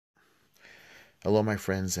Hello, my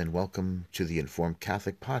friends, and welcome to the Informed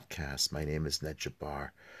Catholic Podcast. My name is Ned Jabbar.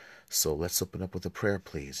 So let's open up with a prayer,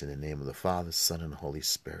 please, in the name of the Father, Son, and Holy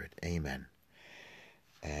Spirit. Amen.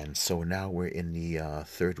 And so now we're in the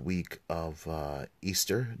third week of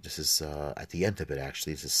Easter. This is at the end of it,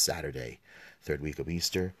 actually. This is Saturday, third week of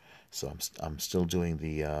Easter. So I'm still doing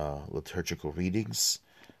the liturgical readings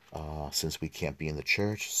since we can't be in the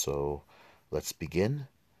church. So let's begin.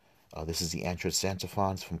 This is the Antrus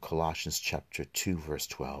Antiphons from Colossians chapter 2, verse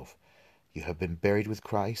 12. You have been buried with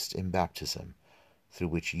Christ in baptism, through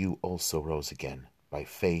which you also rose again, by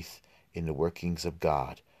faith in the workings of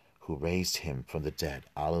God, who raised him from the dead.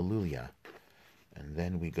 Alleluia. And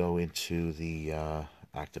then we go into the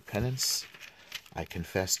act of penance. I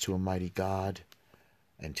confess to Almighty God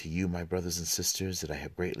and to you, my brothers and sisters, that I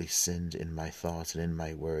have greatly sinned in my thoughts and in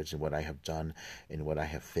my words, in what I have done and what I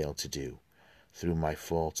have failed to do. Through my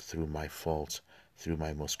fault, through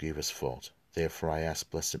my most grievous fault. Therefore I ask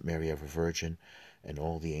Blessed Mary, ever Virgin, and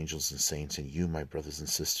all the angels and saints, and you, my brothers and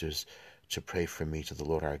sisters, to pray for me to the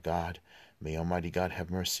Lord our God. May Almighty God have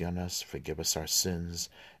mercy on us, forgive us our sins,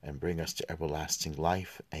 and bring us to everlasting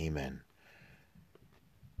life. Amen.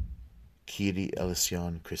 Kyrie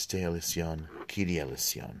eleison, Christe eleison, Kyrie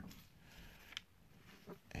eleison.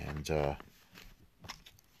 And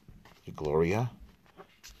Gloria.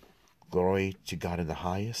 Glory to God in the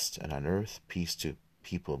highest, and on earth peace to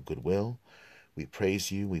people of good will. We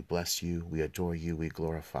praise you, we bless you, we adore you, we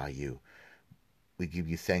glorify you. We give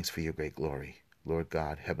you thanks for your great glory. Lord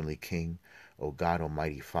God, Heavenly King, O God,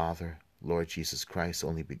 Almighty Father, Lord Jesus Christ,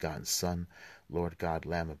 only begotten Son, Lord God,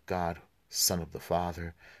 Lamb of God, Son of the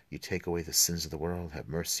Father, you take away the sins of the world, have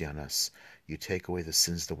mercy on us. You take away the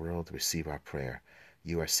sins of the world, receive our prayer.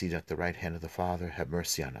 You are seated at the right hand of the Father, have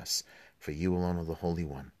mercy on us. For you alone are the Holy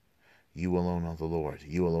One. You alone are the Lord,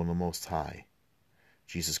 you alone the Most High,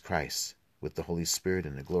 Jesus Christ, with the Holy Spirit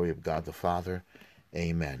and the glory of God the Father.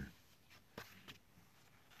 Amen.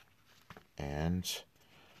 And,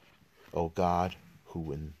 O God,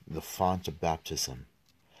 who in the font of baptism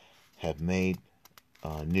have made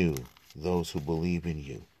new those who believe in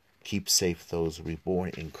you, keep safe those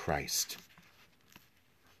reborn in Christ,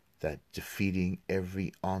 that defeating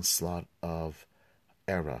every onslaught of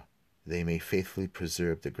error, they may faithfully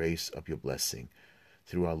preserve the grace of your blessing.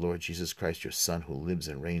 Through our Lord Jesus Christ, your Son, who lives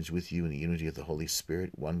and reigns with you in the unity of the Holy Spirit,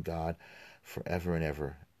 one God, forever and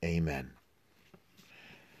ever. Amen.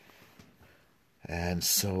 And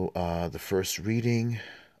so the first reading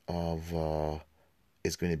of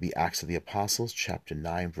is going to be Acts of the Apostles, chapter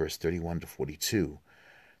 9, verse 31 to 42.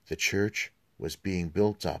 The church was being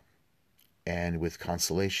built up, and with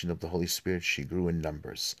consolation of the Holy Spirit she grew in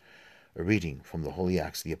numbers. A reading from the Holy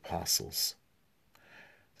Acts of the Apostles.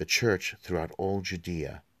 The church throughout all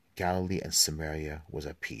Judea, Galilee, and Samaria was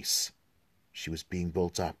at peace. She was being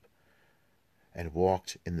built up, and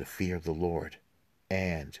walked in the fear of the Lord,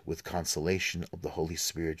 and with consolation of the Holy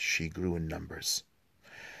Spirit she grew in numbers.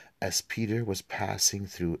 As Peter was passing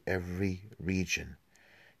through every region,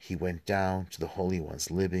 he went down to the holy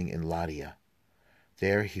ones living in Lydda.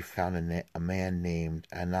 There he found a man named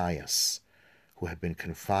Ananias, who had been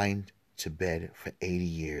confined to bed for 80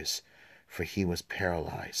 years, for he was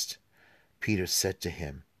paralyzed. Peter said to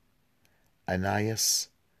him, Ananias,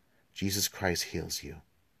 Jesus Christ heals you.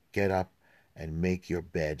 Get up and make your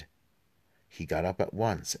bed. He got up at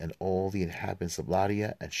once, and all the inhabitants of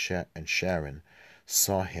Lydda and Sharon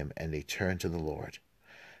saw him, and they turned to the Lord.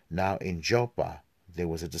 Now in Joppa there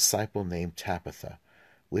was a disciple named Tabitha,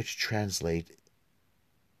 which translate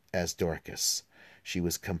as Dorcas. She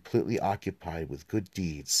was completely occupied with good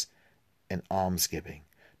deeds and almsgiving.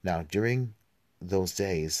 Now during those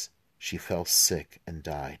days she fell sick and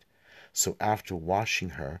died. So after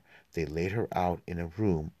washing her, they laid her out in a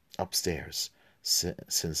room upstairs.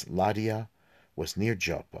 Since Lydda was near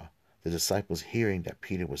Joppa, the disciples, hearing that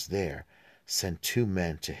Peter was there, sent 2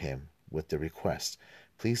 men to him with the request,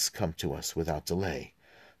 Please come to us without delay.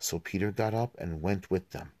 So Peter got up and went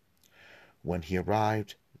with them. When he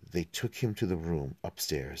arrived, they took him to the room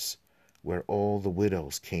upstairs, where all the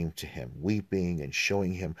widows came to him, weeping and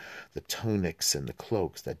showing him the tunics and the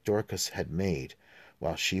cloaks that Dorcas had made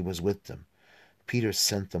while she was with them. Peter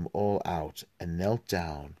sent them all out and knelt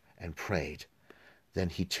down and prayed. Then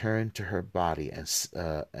he turned to her body and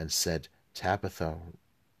said, Tabitha,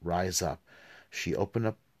 rise up. She opened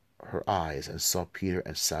up her eyes and saw Peter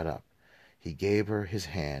and sat up. He gave her his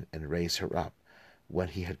hand and raised her up. When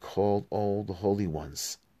he had called all the holy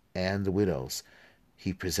ones and the widows,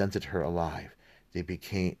 he presented her alive.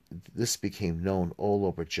 This became known all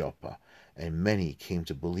over Joppa, and many came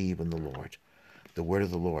to believe in the Lord. The word of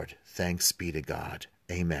the Lord. Thanks be to God.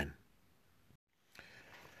 Amen.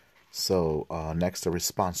 So next, a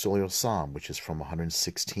responsorial psalm, which is from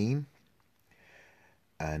 116,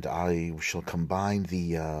 and I shall combine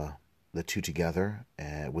the two together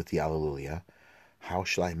with the Alleluia. How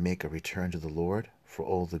shall I make a return to the Lord for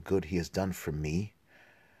all the good He has done for me?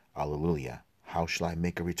 Alleluia. How shall I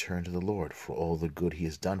make a return to the Lord for all the good He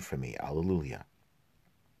has done for me? Alleluia.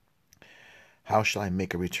 How shall I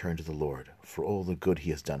make a return to the Lord for all the good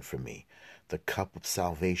He has done for me? The cup of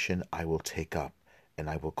salvation I will take up, and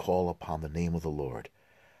I will call upon the name of the Lord.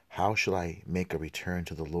 How shall I make a return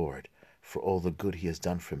to the Lord for all the good He has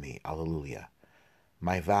done for me? Alleluia.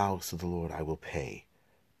 My vows to the Lord I will pay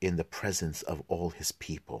in the presence of all His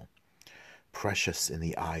people. Precious in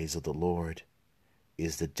the eyes of the Lord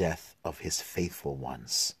is the death of His faithful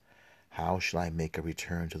ones. How shall I make a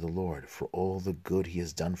return to the Lord for all the good He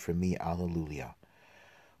has done for me? Alleluia.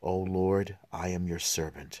 O Lord, I am your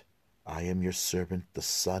servant. I am your servant, the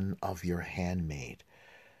son of your handmaid.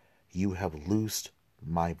 You have loosed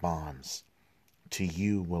my bonds. To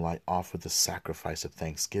you will I offer the sacrifice of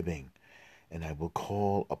thanksgiving, and I will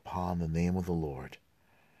call upon the name of the Lord.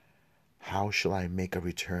 How shall I make a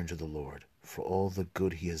return to the Lord for all the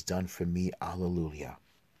good He has done for me? Alleluia.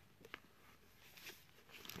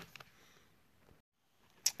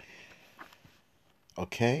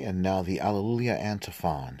 Okay, and now the Alleluia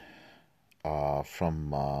antiphon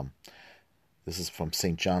this is from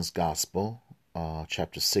St. John's Gospel,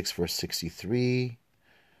 chapter 6, verse 63.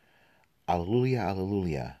 Alleluia,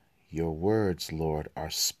 alleluia. Your words, Lord, are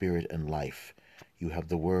spirit and life. You have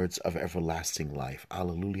the words of everlasting life.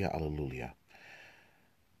 Alleluia, alleluia.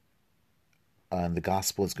 And the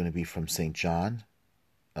Gospel is going to be from St. John,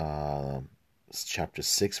 chapter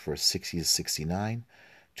 6, verse 60 to 69.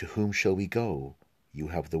 To whom shall we go? You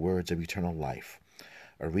have the words of eternal life.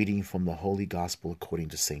 A reading from the Holy Gospel according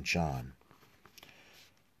to St. John.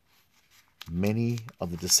 Many of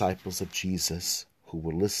the disciples of Jesus who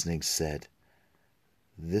were listening said,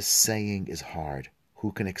 "This saying is hard.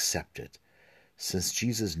 Who can accept it?" Since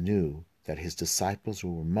Jesus knew that his disciples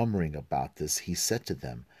were murmuring about this, he said to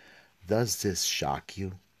them, "Does this shock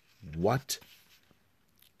you? What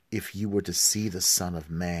if you were to see the Son of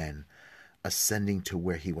Man ascending to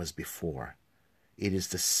where he was before? It is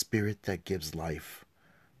the Spirit that gives life,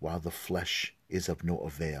 while the flesh is of no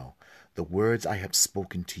avail. The words I have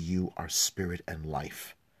spoken to you are spirit and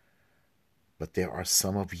life. But there are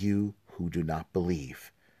some of you who do not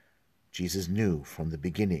believe." Jesus knew from the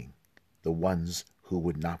beginning the ones who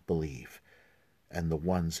would not believe and the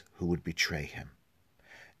ones who would betray him.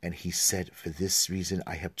 And he said, "For this reason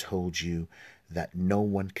I have told you that no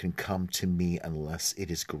one can come to me unless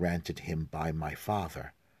it is granted him by my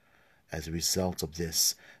Father." As a result of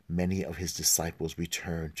this, many of his disciples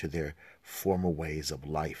returned to their former ways of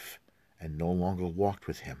life and no longer walked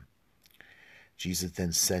with him. Jesus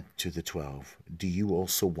then said to the 12, "Do you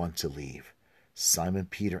also want to leave?" Simon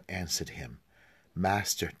Peter answered him,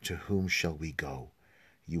 "Master, to whom shall we go?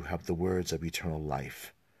 You have the words of eternal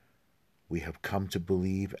life. We have come to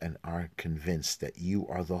believe and are convinced that you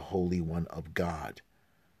are the Holy One of God."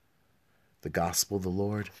 The Gospel of the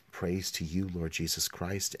Lord. Praise to you, Lord Jesus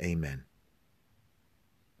Christ. Amen.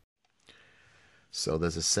 So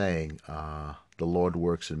there's a saying, the Lord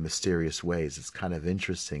works in mysterious ways. It's kind of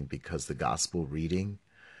interesting because the Gospel reading,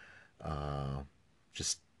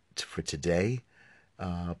 just for today,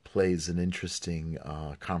 plays an interesting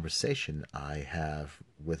conversation I have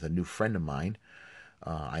with a new friend of mine.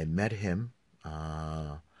 I met him.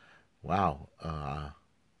 Wow.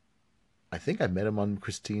 I think I met him on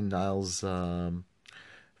Christine Niles'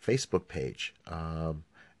 Facebook page.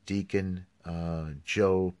 Deacon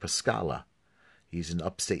Joe Pascala. He's in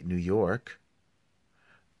upstate New York,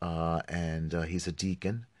 and he's a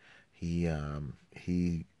deacon. He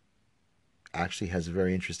actually has a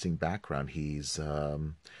very interesting background. He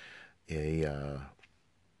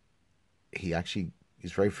actually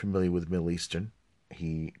is very familiar with Middle Eastern.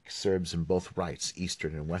 He serves in both rites,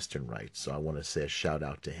 Eastern and Western rites. So I want to say a shout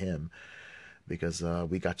out to him because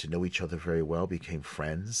we got to know each other very well, became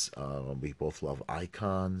friends. We both love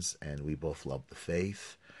icons and we both love the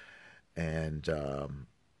faith. And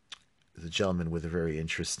the gentleman with a very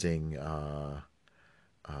interesting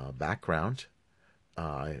background.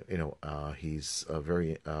 He's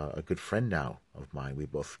a good friend now of mine. We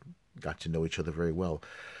both got to know each other very well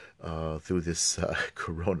through this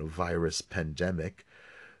coronavirus pandemic.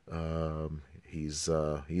 He's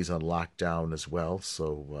on lockdown as well,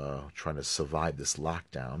 so trying to survive this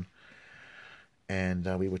lockdown. And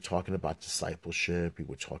we were talking about discipleship. We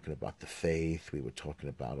were talking about the faith. We were talking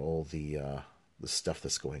about all the stuff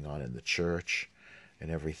that's going on in the church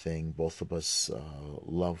and everything. Both of us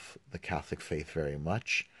love the Catholic faith very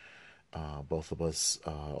much. Both of us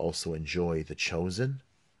also enjoy The Chosen.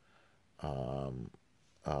 The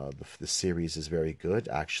series is very good.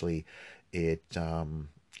 Actually, it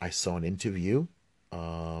I saw an interview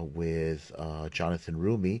with Jonathan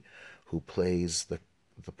Rumi, who plays the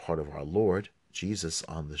part of our Lord Jesus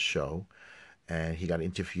on the show, and he got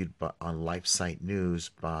interviewed on LifeSite News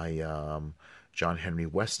by John Henry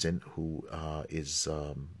Weston, who is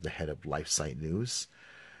the head of LifeSite News.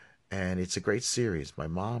 And it's a great series. My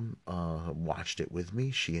mom watched it with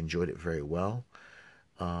me. She enjoyed it very well.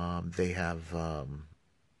 They have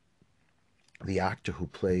the actor who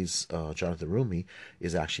plays Jonathan Rumi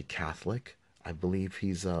is actually Catholic. I believe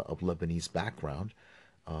he's of Lebanese background.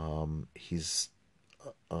 He's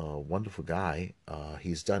a wonderful guy.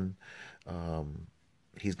 He's done.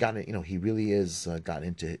 He's gotten. He really is gotten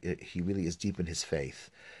into it. He really is deep in his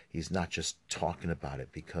faith. He's not just talking about it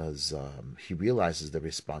because he realizes the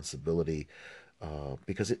responsibility.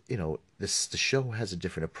 Because the show has a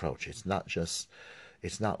different approach. It's not just.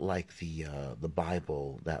 It's not like the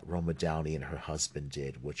Bible that Roma Downey and her husband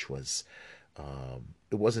did, which was.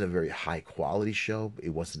 It wasn't a very high quality show. It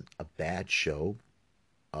wasn't a bad show.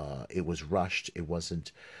 It was rushed. It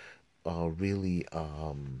wasn't really.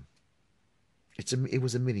 It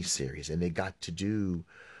was a mini series, and they got to do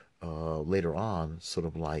later on sort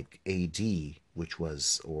of like AD, which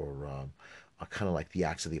was or kind of like the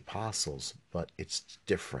Acts of the Apostles, but it's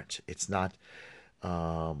different. It's not.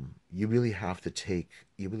 You really have to take.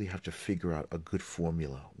 You really have to figure out a good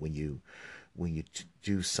formula when you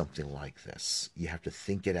do something like this. You have to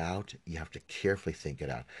think it out. You have to carefully think it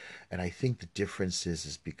out. And I think the difference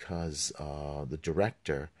is because the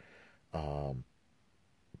director, I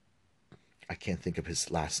can't think of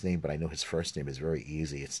his last name, but I know his first name is very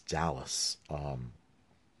easy. It's Dallas.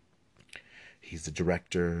 He's the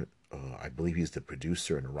director. I believe he's the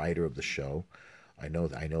producer and writer of the show. I know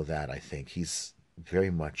that. I think he's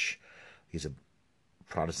very much. He's a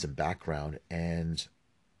Protestant background, and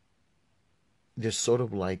they're sort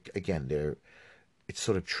of like again they're it's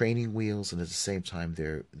sort of training wheels, and at the same time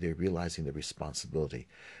they're realizing the responsibility.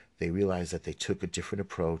 They realize that they took a different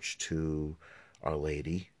approach to Our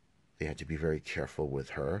Lady. They had to be very careful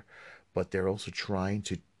with her, but they're also trying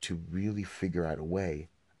to really figure out a way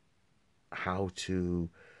how to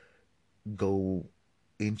go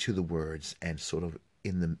into the words and sort of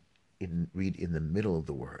in read in the middle of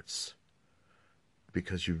the words,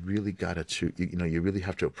 because you really got to you really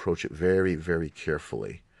have to approach it very very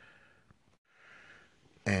carefully.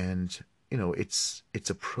 And it's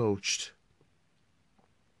approached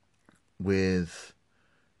with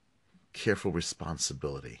careful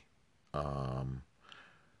responsibility. um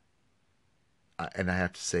and I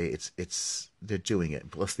have to say it's they're doing it.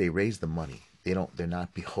 Plus, they raise the money. They're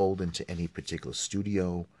not beholden to any particular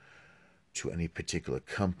studio, to any particular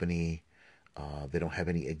company. They don't have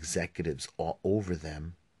any executives all over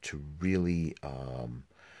them to really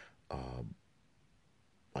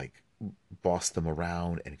like boss them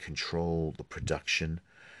around and control the production.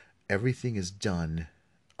 Everything is done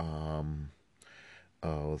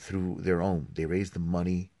through their own. They raise the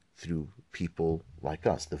money through people like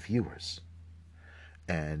us, the viewers.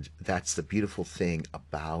 And that's the beautiful thing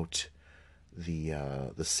about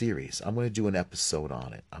the series. I'm going to do an episode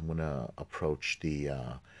on it. I'm going to approach the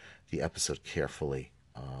episode carefully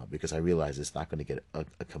because I realize it's not going to get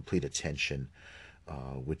a complete attention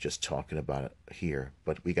with just talking about it here.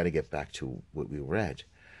 But we got to get back to what we read.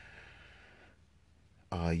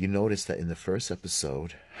 You notice that in the first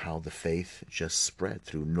episode, how the faith just spread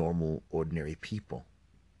through normal, ordinary people.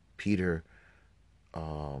 Peter,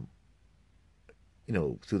 through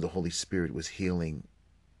the Holy Spirit, was healing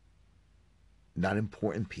not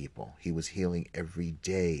important people. He was healing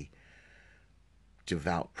everyday,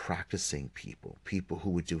 devout, practicing people, people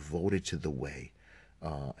who were devoted to the way.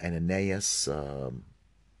 Ananias,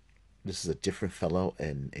 this is a different fellow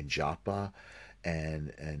in Joppa,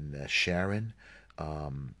 and Sharon.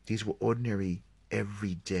 These were ordinary,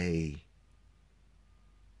 everyday,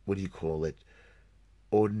 what do you call it?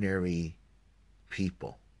 Ordinary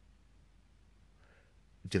people,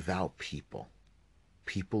 devout people,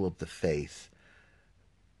 people of the faith,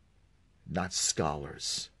 not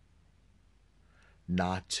scholars,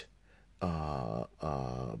 not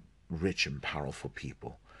rich and powerful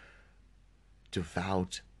people,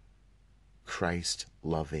 devout, Christ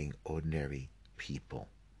loving, ordinary people.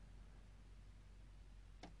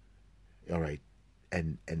 All right.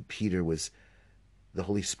 And Peter was, the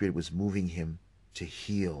Holy Spirit was moving him to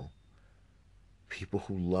heal people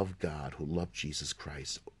who love God, who love Jesus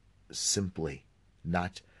Christ, simply.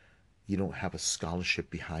 Not, you don't have a scholarship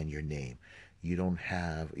behind your name. You're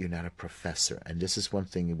not a professor. And this is one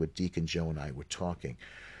thing with Deacon Joe and I were talking.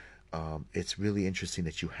 It's really interesting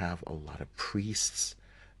that you have a lot of priests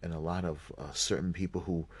and a lot of certain people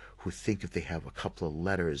who think if they have a couple of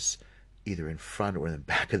letters either in front or in the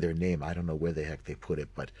back of their name, I don't know where the heck they put it,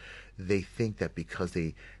 but they think that because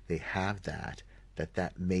they have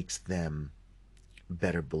that makes them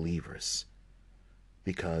better believers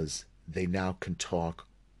because they now can talk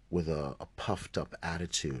with a puffed up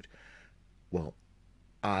attitude. Well,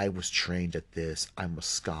 I was trained at this. I'm a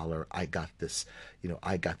scholar. I got this,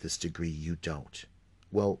 I got this degree. You don't.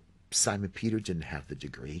 Well, Simon Peter didn't have the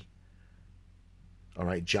degree. All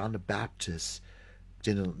right. John the Baptist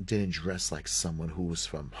didn't dress like someone who was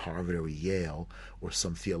from Harvard or Yale or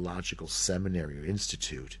some theological seminary or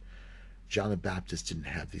institute. John the Baptist didn't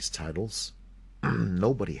have these titles.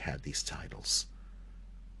 Nobody had these titles.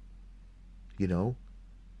 You know,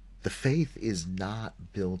 the faith is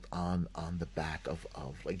not built on the back of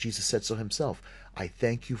like Jesus said so himself. I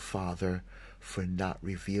thank you, Father, for not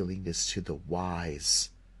revealing this to the wise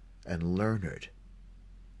and learned,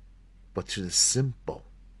 but to the simple.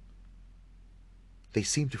 They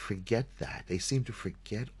seem to forget that. They seem to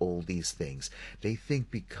forget all these things. They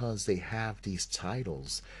think because they have these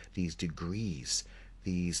titles, these degrees,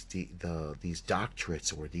 these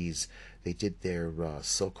doctorates, or these they did their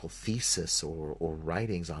so-called thesis or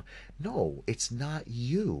writings on. No, it's not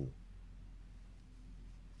you.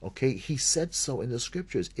 Okay, he said so in the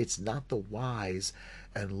scriptures. It's not the wise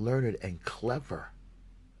and learned and clever.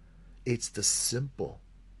 It's the simple,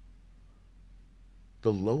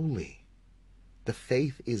 the lowly. The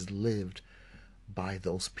faith is lived by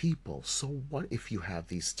those people. So what if you have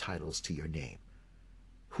these titles to your name?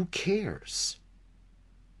 Who cares?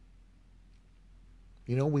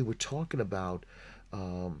 We were talking about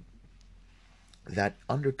that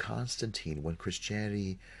under Constantine, when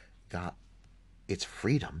Christianity got its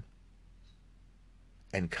freedom,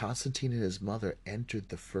 and Constantine and his mother entered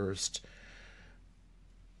the first,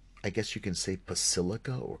 I guess you can say,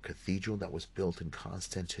 basilica or cathedral that was built in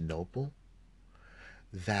Constantinople,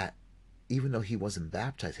 that even though he wasn't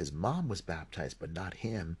baptized, his mom was baptized, but not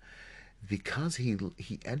him, because he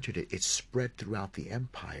entered it, it spread throughout the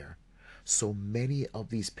empire. So many of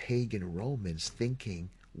these pagan Romans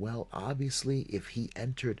thinking, well, obviously, if he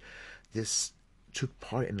entered this, took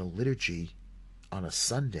part in a liturgy on a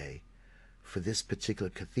Sunday for this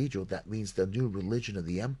particular cathedral, that means the new religion of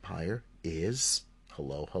the empire is,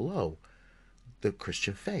 hello, hello, the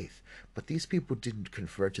Christian faith. But these people didn't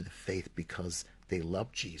convert to the faith because they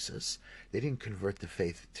loved Jesus. They didn't convert to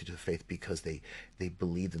the faith because they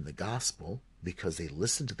believed in the gospel, because they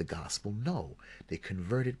listened to the gospel. No, they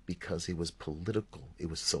converted because it was political. It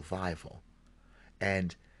was survival.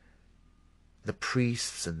 And the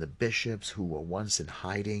priests and the bishops who were once in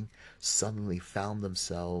hiding suddenly found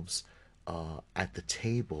themselves at the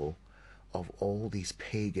table of all these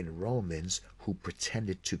pagan Romans who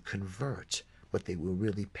pretended to convert, but they were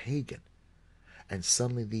really pagan. And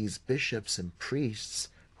suddenly these bishops and priests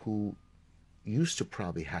who used to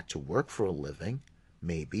probably had to work for a living,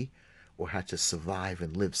 maybe, or had to survive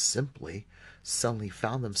and live simply, suddenly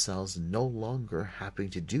found themselves no longer having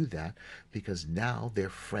to do that because now they're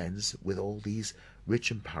friends with all these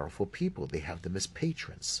rich and powerful people. They have them as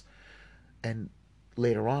patrons. And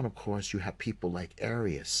later on, of course, you have people like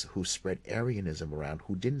Arius who spread Arianism around,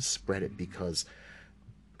 who didn't spread it because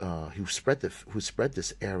who spread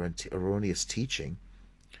this erroneous teaching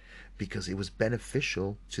because it was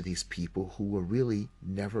beneficial to these people who were really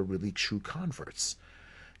never really true converts.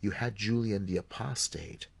 You had Julian the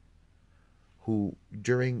Apostate, who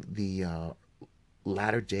during the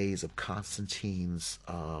latter days of Constantine's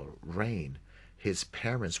reign, his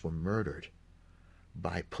parents were murdered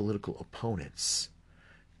by political opponents.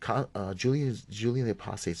 Julian the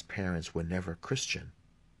Apostate's parents were never Christian,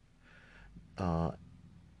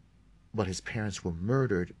 but his parents were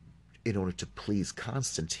murdered in order to please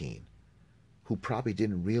Constantine, who probably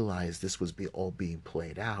didn't realize this was all being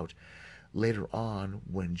played out. Later on,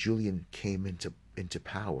 when Julian came into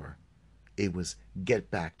power, it was get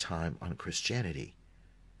back time on Christianity.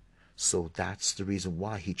 So that's the reason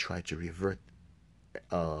why he tried to revert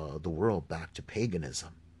the world back to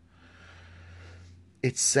paganism.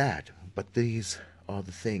 It's sad, but these are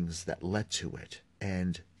the things that led to it.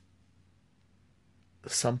 And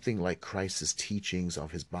something like Christ's teachings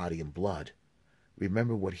of his body and blood.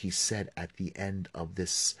 Remember what he said at the end of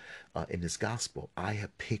this, in his gospel. I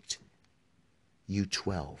have picked you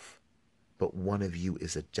 12, but one of you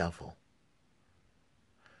is a devil.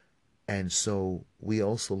 And so we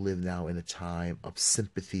also live now in a time of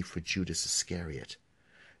sympathy for Judas Iscariot.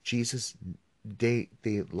 Jesus a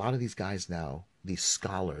lot of these guys now, these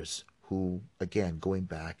scholars who, again, going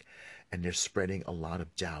back, and they're spreading a lot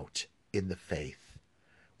of doubt in the faith.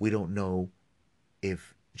 We don't know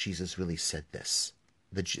if Jesus really said this,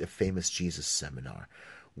 the famous Jesus seminar.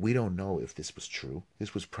 We don't know if this was true.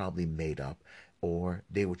 This was probably made up, or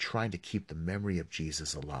they were trying to keep the memory of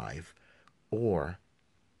Jesus alive, or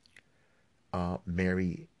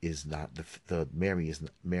Mary is not the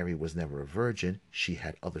Mary was never a virgin. She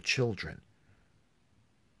had other children.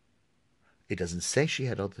 It doesn't say she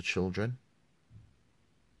had other children,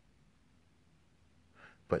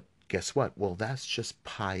 but guess what? Well, that's just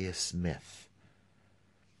pious myth,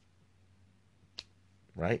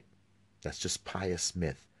 right? That's just pious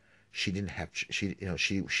myth. She didn't have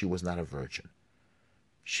she was not a virgin.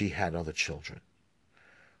 She had other children.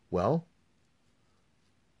 Well,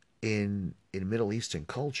 in Middle Eastern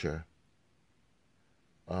culture,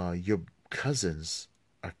 your cousins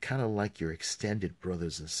are kind of like your extended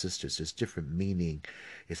brothers and sisters. There's different meaning.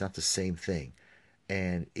 It's not the same thing.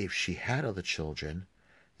 And if she had other children,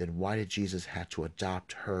 then why did Jesus have to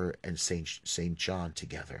adopt her and Saint John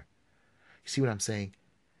together? You see what I'm saying?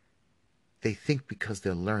 They think because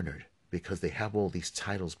they're learned, because they have all these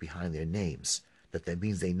titles behind their names, that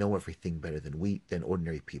means they know everything better than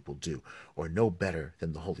ordinary people do, or know better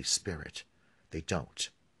than the Holy Spirit. They don't.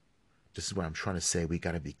 This is what I'm trying to say. We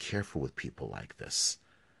got to be careful with people like this.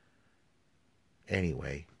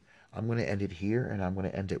 Anyway, I'm going to end it here, and I'm going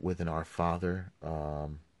to end it with an Our Father.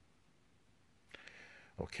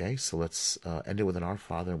 Okay, so let's end it with an Our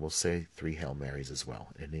Father, and we'll say 3 Hail Marys as well.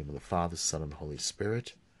 In the name of the Father, Son, and Holy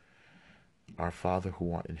Spirit. Our Father,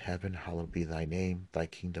 who art in heaven, hallowed be thy name. Thy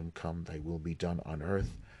kingdom come, thy will be done on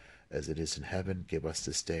earth as it is in heaven. Give us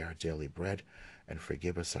this day our daily bread, and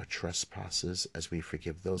forgive us our trespasses as we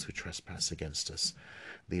forgive those who trespass against us.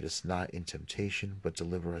 Lead us not in temptation, but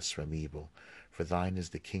deliver us from evil. For thine is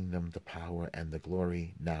the kingdom, the power, and the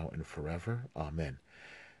glory, now and forever. Amen.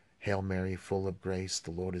 Hail Mary, full of grace,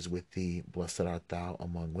 the Lord is with thee. Blessed art thou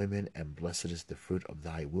among women, and blessed is the fruit of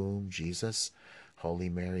thy womb, Jesus. Holy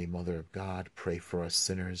Mary, Mother of God, pray for us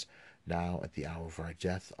sinners, now at the hour of our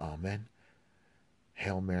death. Amen.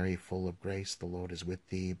 Hail Mary, full of grace, the Lord is with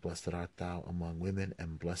thee. Blessed art thou among women,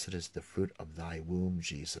 and blessed is the fruit of thy womb,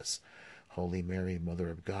 Jesus. Holy Mary, Mother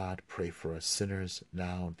of God, pray for us sinners,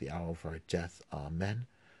 now at the hour of our death. Amen.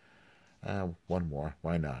 One more.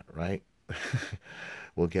 Why not, right?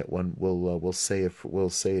 We'll get one. We'll say it.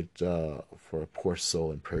 We'll say it for a poor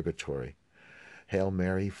soul in purgatory. Hail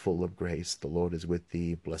Mary, full of grace, the Lord is with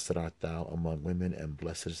thee. Blessed art thou among women, and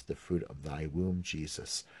blessed is the fruit of thy womb,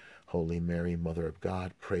 Jesus. Holy Mary, Mother of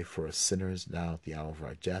God, pray for us sinners, now at the hour of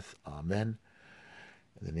our death. Amen.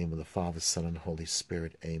 In the name of the Father, Son, and Holy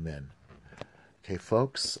Spirit. Amen. Okay,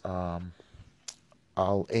 folks.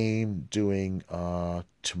 I'll aim doing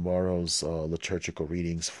tomorrow's liturgical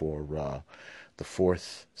readings for the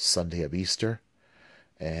fourth Sunday of Easter.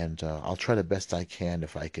 And I'll try the best I can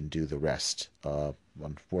if I can do the rest.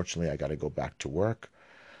 Unfortunately, I got to go back to work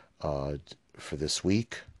for this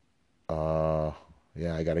week.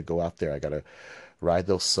 Yeah, I got to go out there. I got to ride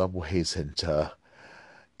those subways and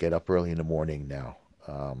get up early in the morning now.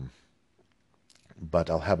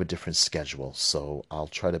 But I'll have a different schedule, so I'll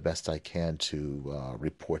try the best I can to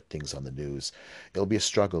report things on the news. It'll be a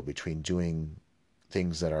struggle between doing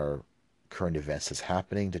things that are current events that's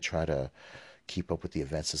happening to try to keep up with the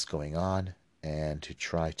events that's going on, and to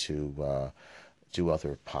try to do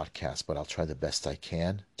other podcasts. But I'll try the best I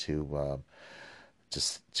can to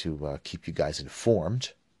just to keep you guys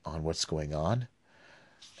informed on what's going on.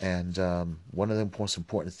 And one of the most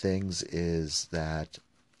important things is that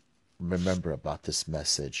remember about this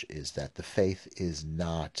message is that the faith is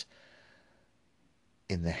not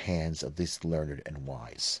in the hands of these learned and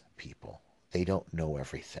wise people. They don't know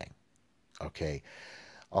everything. Okay,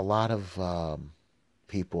 a lot of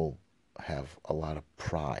people have a lot of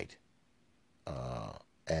pride,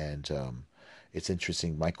 and it's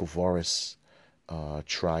interesting. Michael Voris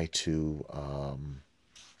tried to.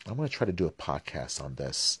 I'm going to try to do a podcast on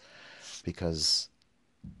this because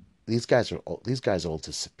these guys all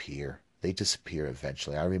disappear. They disappear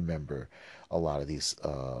eventually. I remember a lot of these.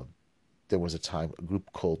 There was a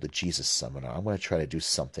group called the Jesus Seminar. I'm going to try to do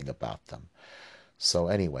something about them. So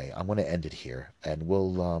anyway, I'm going to end it here, and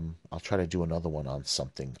I'll try to do another one on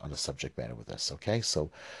something on the subject matter with this. Okay,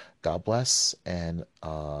 so God bless, and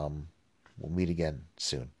we'll meet again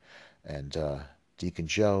soon. And Deacon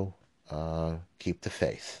Joe, keep the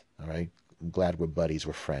faith. All right, I'm glad we're buddies,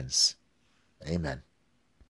 we're friends. Amen.